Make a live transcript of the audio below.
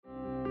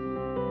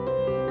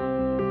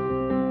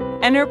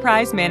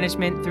Enterprise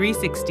Management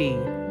 360,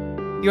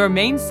 your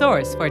main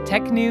source for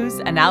tech news,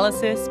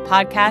 analysis,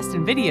 podcasts,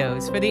 and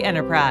videos for the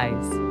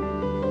enterprise.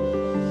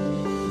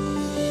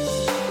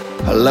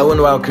 Hello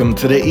and welcome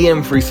to the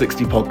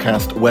EM360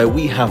 podcast, where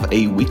we have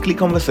a weekly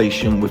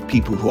conversation with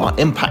people who are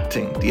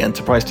impacting the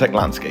enterprise tech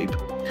landscape.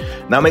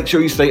 Now make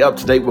sure you stay up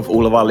to date with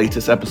all of our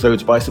latest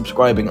episodes by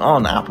subscribing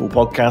on Apple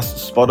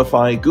Podcasts,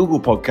 Spotify, Google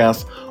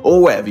Podcasts,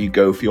 or wherever you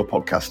go for your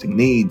podcasting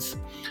needs.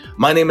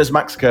 My name is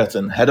Max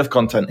Curtin, Head of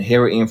Content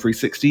here at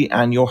EM360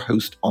 and your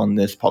host on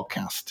this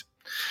podcast.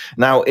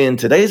 Now, in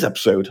today's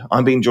episode,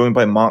 I'm being joined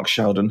by Mark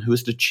Sheldon, who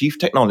is the Chief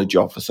Technology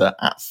Officer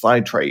at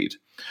Sidetrade.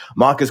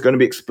 Mark is going to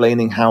be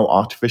explaining how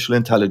artificial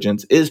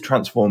intelligence is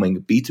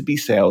transforming B2B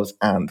sales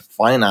and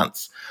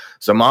finance.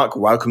 So, Mark,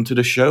 welcome to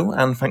the show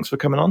and thanks for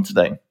coming on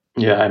today.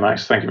 Yeah, hi,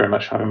 Max. Thank you very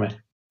much for having me.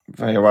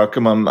 Very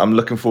welcome. I'm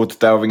looking forward to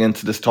delving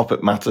into this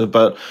topic matter.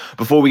 But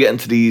before we get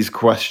into these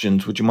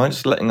questions, would you mind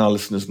just letting our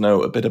listeners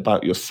know a bit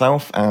about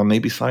yourself and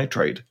maybe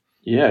Sidetrade?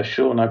 Yeah,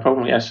 sure. No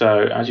problem. Yeah,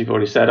 so as you've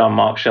already said, I'm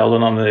Mark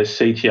Sheldon. I'm the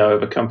CTO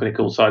of a company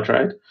called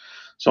Sidetrade.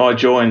 So I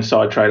joined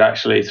Sidetrade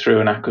actually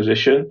through an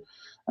acquisition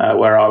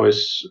where I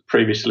was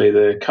previously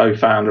the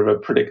co-founder of a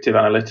predictive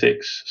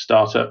analytics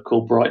startup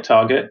called Bright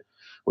Target,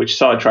 which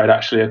Sidetrade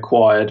actually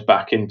acquired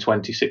back in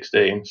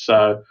 2016.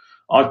 So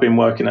I've been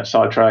working at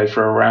Sidetrade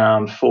for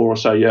around 4 or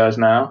so years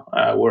now.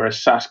 We're a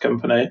SaaS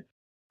company,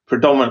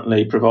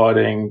 predominantly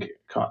providing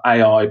kind of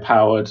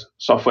AI-powered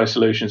software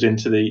solutions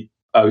into the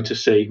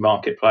O2C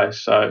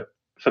marketplace. So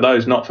for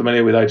those not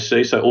familiar with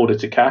O2C, so order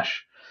to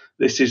cash,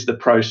 this is the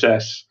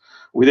process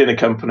within a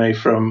company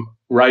from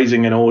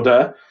raising an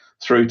order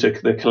through to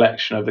the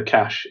collection of the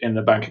cash in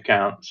the bank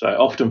account. So it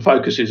often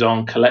focuses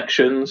on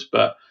collections,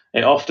 but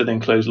it often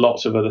includes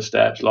lots of other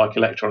steps like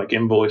electronic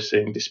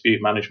invoicing,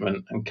 dispute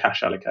management, and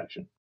cash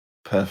allocation.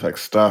 Perfect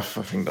stuff.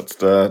 I think that's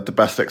the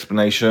best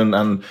explanation.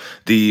 And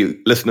the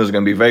listeners are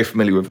going to be very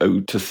familiar with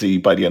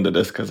O2C by the end of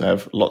this because I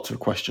have lots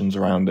of questions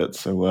around it.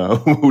 So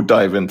we'll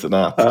dive into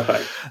that.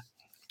 Perfect.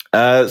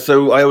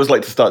 So I always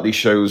like to start these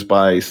shows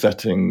by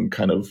setting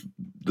kind of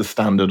the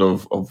standard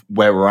of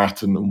where we're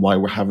at and why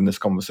we're having this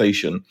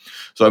conversation.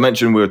 So I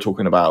mentioned we were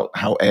talking about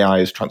how AI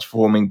is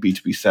transforming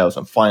B2B sales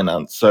and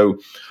finance. So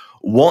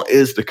what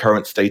is the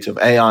current state of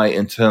AI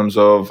in terms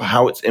of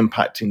how it's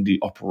impacting the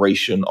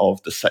operation of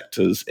the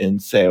sectors in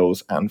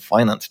sales and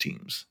finance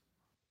teams?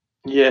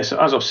 Yeah, so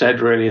as I've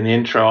said really in the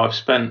intro, I've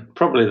spent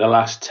probably the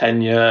last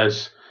 10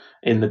 years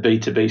in the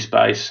B2B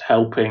space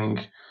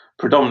helping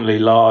predominantly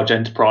large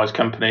enterprise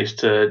companies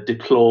to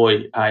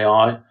deploy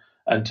AI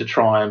and to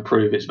try and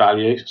prove its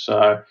value.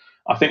 So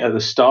I think at the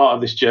start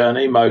of this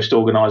journey, most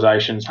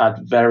organizations had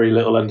very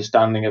little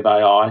understanding of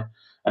AI.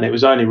 And it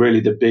was only really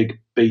the big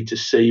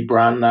B2C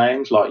brand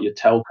names like your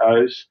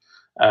telcos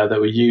that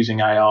were using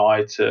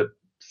AI to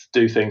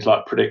do things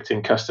like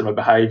predicting customer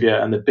behavior,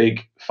 and the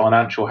big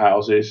financial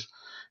houses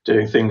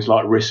doing things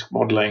like risk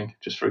modeling,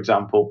 just for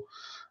example.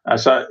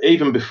 So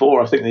even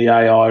before, I think the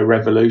AI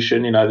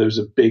revolution, there was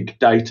a big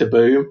data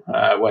boom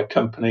where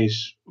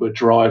companies were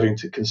driving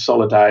to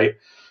consolidate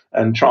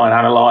and try and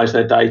analyze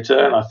their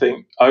data. And I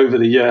think over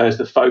the years,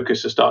 the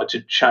focus has started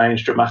to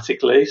change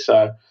dramatically.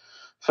 So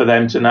for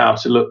them to now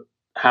to look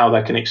how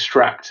they can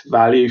extract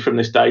value from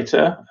this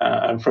data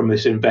and from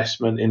this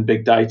investment in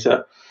big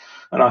data.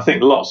 And I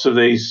think lots of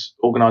these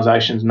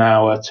organizations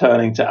now are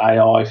turning to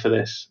AI for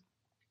this.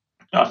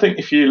 I think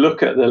if you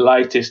look at the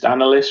latest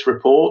analyst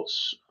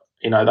reports,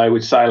 they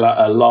would say like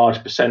a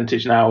large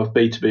percentage now of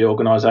B2B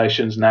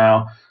organizations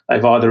now,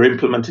 they've either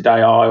implemented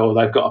AI or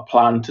they've got a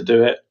plan to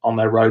do it on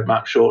their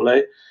roadmap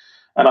shortly.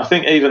 And I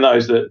think even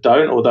those that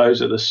don't, or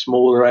those at the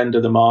smaller end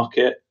of the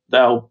market,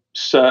 they'll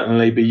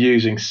certainly be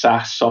using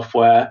SaaS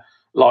software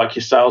like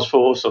your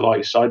Salesforce or like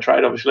your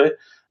Sidetrade, obviously,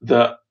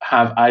 that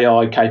have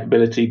AI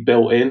capability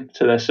built in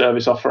to their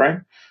service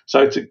offering.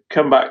 So to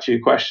come back to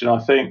your question, I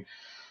think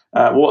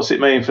what's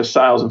it mean for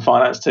sales and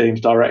finance teams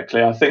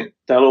directly? I think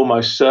they'll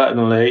almost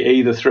certainly,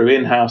 either through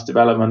in-house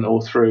development or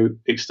through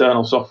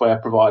external software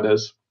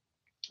providers,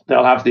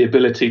 they'll have the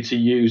ability to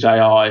use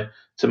AI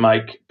to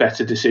make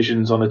better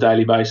decisions on a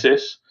daily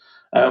basis.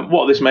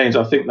 What this means,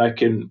 I think they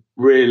can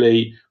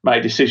really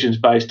make decisions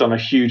based on a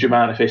huge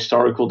amount of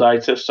historical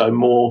data, so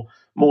more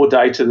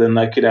data than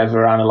they could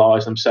ever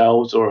analyze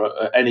themselves or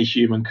any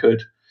human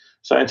could.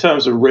 So in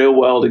terms of real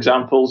world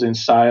examples in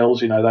sales,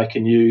 they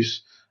can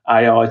use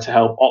AI to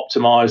help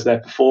optimize their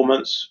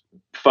performance,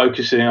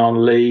 focusing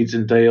on leads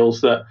and deals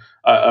that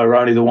are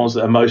only the ones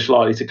that are most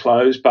likely to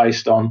close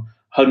based on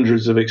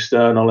hundreds of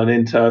external and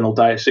internal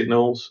data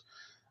signals.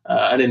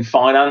 And in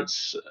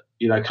finance,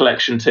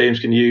 collection teams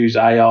can use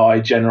AI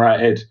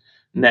generated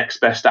next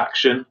best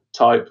action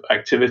type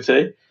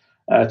activity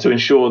to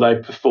ensure they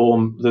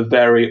perform the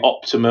very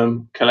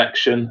optimum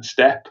collection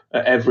step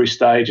at every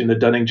stage in the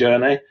Dunning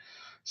journey.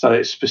 So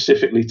it's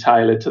specifically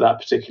tailored to that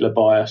particular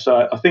buyer.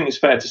 So I think it's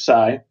fair to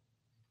say,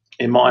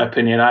 in my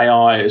opinion,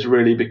 AI has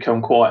really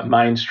become quite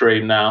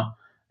mainstream now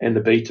in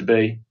the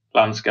B2B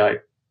landscape.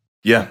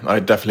 Yeah, I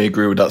definitely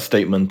agree with that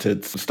statement.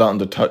 It's starting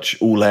to touch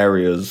all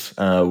areas,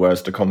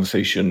 whereas the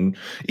conversation,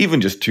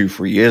 even just 2,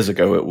 3 years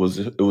ago, it was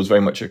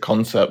very much a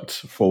concept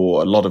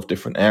for a lot of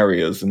different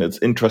areas. And it's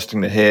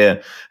interesting to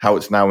hear how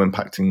it's now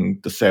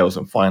impacting the sales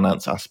and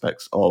finance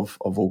aspects of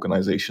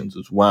organizations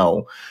as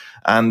well.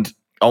 And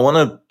I want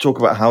to talk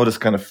about how this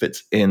kind of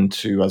fits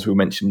into, as we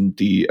mentioned,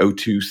 the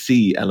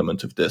O2C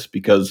element of this,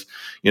 because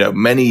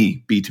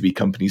many B2B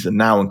companies are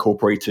now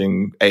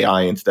incorporating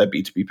AI into their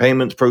B2B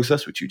payments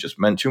process, which you just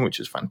mentioned, which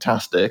is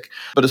fantastic.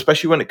 But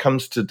especially when it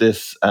comes to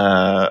this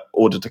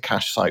order to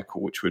cash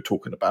cycle, which we're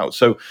talking about.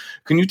 So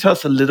can you tell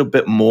us a little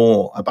bit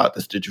more about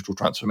this digital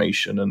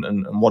transformation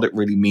and what it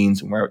really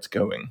means and where it's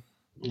going?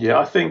 Yeah,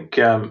 I think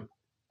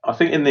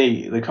in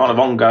the kind of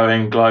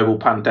ongoing global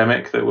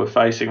pandemic that we're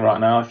facing right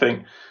now, I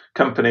think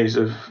companies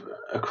have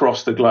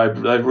across the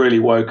globe, they've really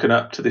woken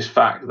up to this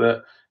fact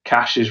that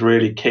cash is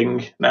really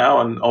king now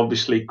and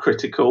obviously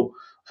critical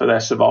for their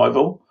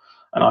survival.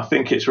 And I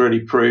think it's really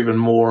proven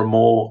more and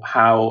more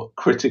how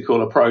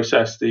critical a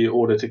process the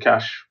order to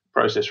cash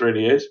process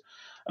really is.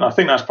 And I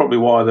think that's probably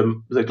why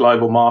the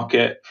global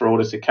market for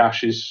order to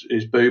cash is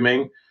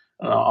booming.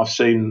 I've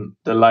seen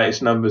the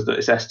latest numbers that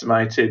it's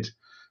estimated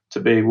to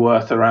be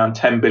worth around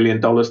 $10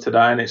 billion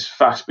today, and it's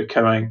fast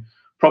becoming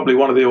probably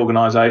one of the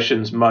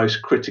organization's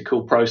most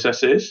critical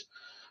processes.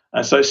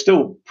 And so it's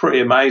still pretty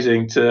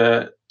amazing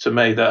to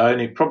me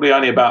that probably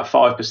only about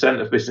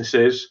 5% of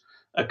businesses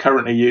are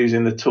currently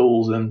using the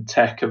tools and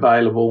tech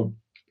available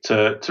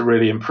to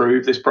really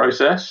improve this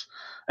process.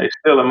 It's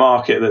still a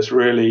market that's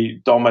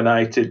really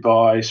dominated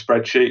by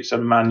spreadsheets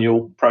and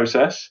manual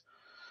process,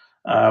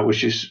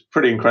 which is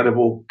pretty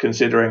incredible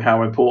considering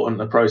how important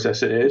the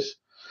process it is.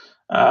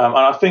 And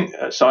I think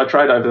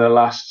SciTrade over the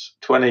last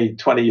 20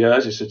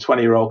 years, it's a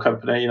 20-year-old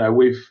company.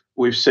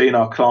 We've seen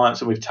our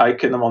clients and we've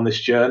taken them on this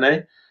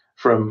journey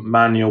from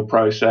manual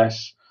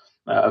process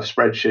of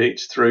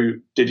spreadsheets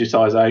through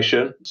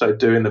digitization. So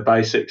doing the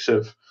basics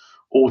of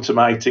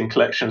automating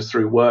collections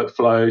through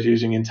workflows,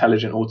 using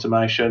intelligent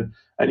automation,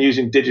 and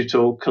using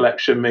digital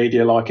collection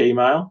media like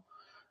email.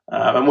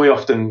 And we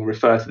often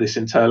refer to this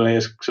internally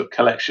as sort of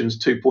collections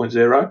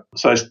 2.0.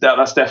 So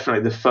that's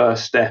definitely the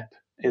first step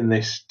in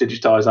this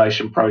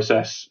digitization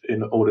process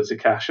in order to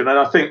cash. And then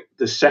I think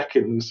the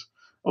second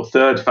or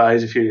third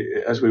phase,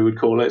 as we would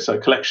call it, so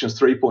collections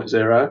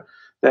 3.0,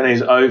 then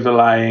is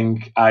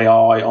overlaying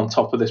AI on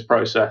top of this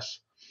process.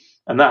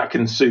 And that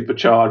can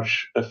supercharge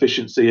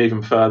efficiency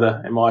even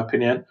further, in my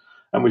opinion.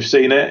 And we've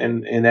seen it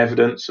in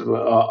evidence of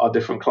our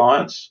different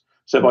clients.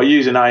 So by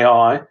using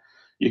AI,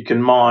 you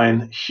can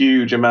mine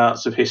huge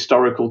amounts of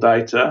historical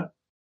data.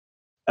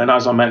 And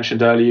as I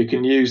mentioned earlier, you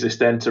can use this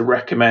then to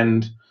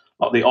recommend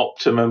like the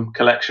optimum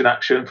collection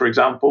action, for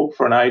example,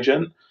 for an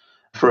agent,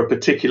 for a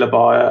particular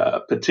buyer at a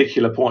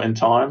particular point in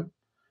time.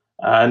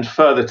 And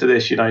further to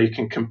this, you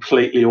can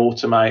completely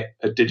automate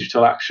a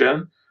digital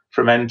action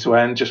from end to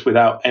end just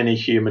without any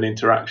human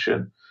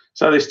interaction.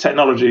 So this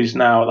technology is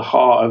now at the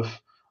heart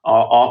of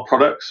our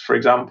products, for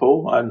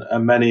example,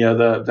 and many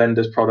other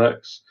vendors'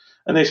 products.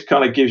 And this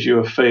kind of gives you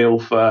a feel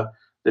for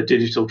the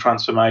digital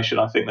transformation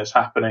I think that's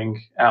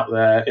happening out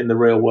there in the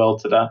real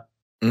world today.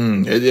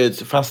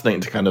 It's fascinating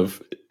to kind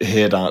of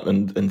hear that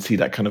and see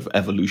that kind of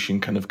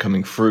evolution kind of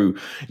coming through.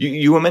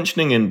 You were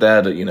mentioning in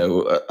there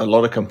that, a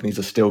lot of companies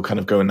are still kind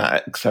of going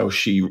that Excel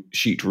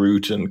sheet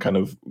route and kind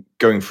of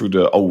going through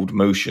the old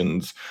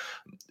motions.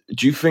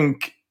 Do you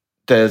think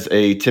there's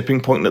a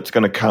tipping point that's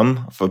going to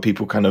come for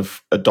people kind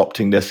of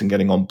adopting this and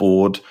getting on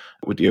board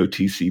with the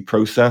OTC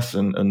process?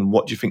 And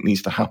what do you think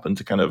needs to happen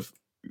to kind of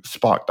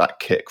spark that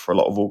kick for a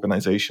lot of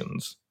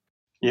organizations?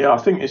 Yeah, I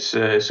think it's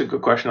a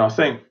good question. I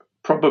think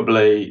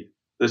probably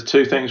there's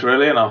two things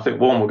really, and I think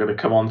one we're going to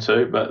come on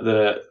to, but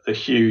the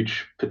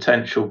huge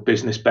potential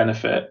business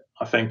benefit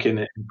I think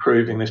in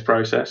improving this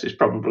process is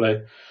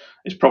probably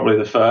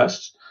the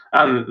first,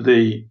 and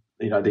the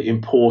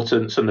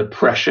importance and the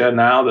pressure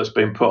now that's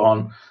been put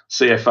on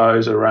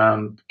CFOs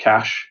around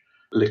cash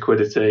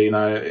liquidity.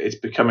 It's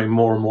becoming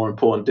more and more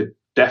important.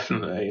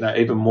 Definitely,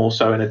 even more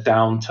so in a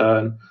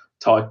downturn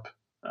type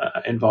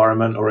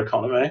environment or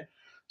economy.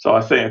 So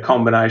I think a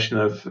combination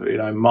of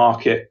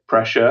market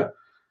pressure,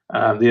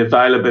 the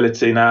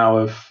availability now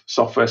of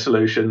software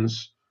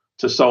solutions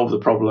to solve the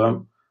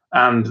problem,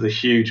 and the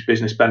huge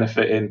business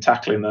benefit in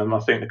tackling them. I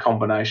think the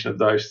combination of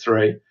those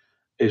three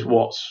is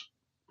what's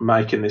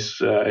making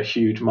this a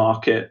huge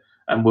market,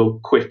 and will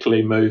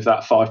quickly move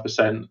that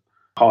 5%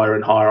 higher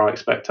and higher, I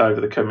expect,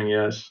 over the coming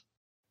years.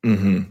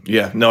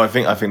 Yeah, no, I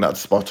think that's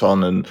spot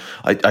on, and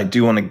I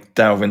do want to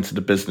delve into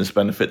the business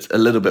benefits a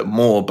little bit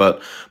more.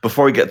 But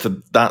before we get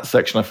to that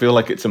section, I feel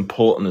like it's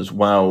important as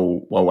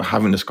well while we're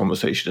having this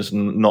conversation is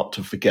not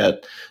to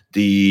forget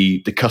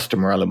the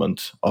customer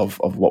element of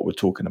what we're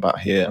talking about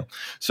here.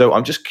 So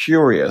I'm just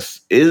curious: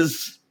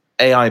 is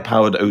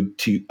AI-powered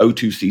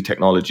O2C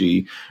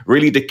technology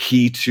really the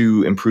key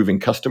to improving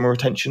customer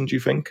retention? Do you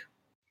think?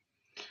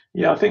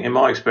 Yeah, I think in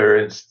my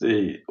experience,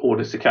 the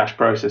order to cash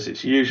process,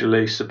 it's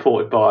usually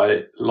supported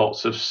by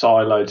lots of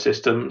siloed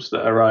systems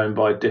that are owned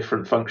by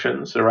different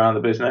functions around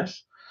the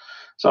business.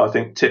 So I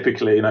think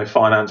typically,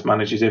 finance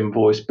manages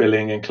invoice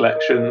billing and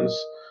collections.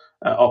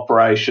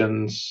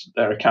 Operations,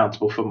 they're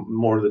accountable for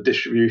more of the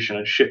distribution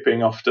and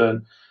shipping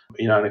often.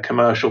 And a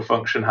commercial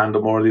function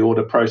handle more of the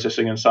order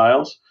processing and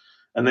sales.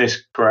 And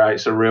this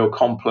creates a real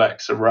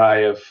complex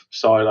array of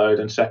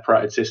siloed and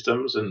separated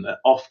systems. And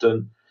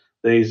often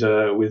these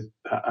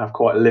have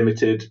quite a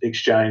limited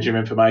exchange of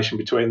information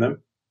between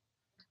them.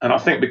 And I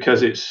think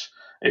because it's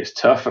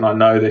tough, and I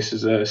know this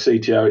as a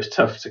CTO, it's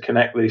tough to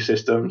connect these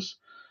systems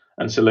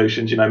and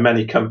solutions.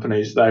 Many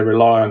companies, they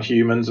rely on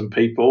humans and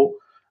people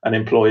and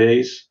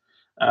employees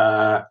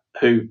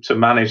who to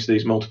manage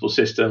these multiple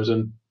systems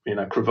and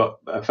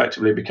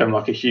effectively become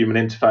like a human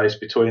interface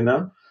between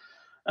them.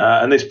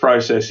 And this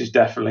process is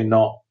definitely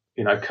not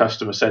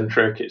customer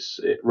centric.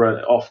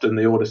 Often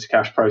the order to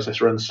cash process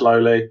runs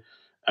slowly,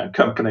 and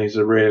companies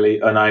are really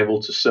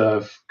unable to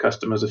serve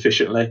customers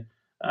efficiently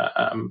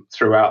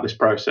throughout this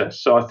process.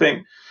 So I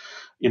think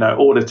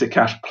order to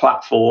cash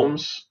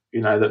platforms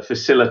that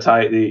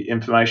facilitate the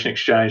information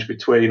exchange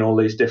between all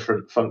these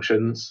different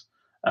functions.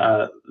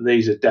 These are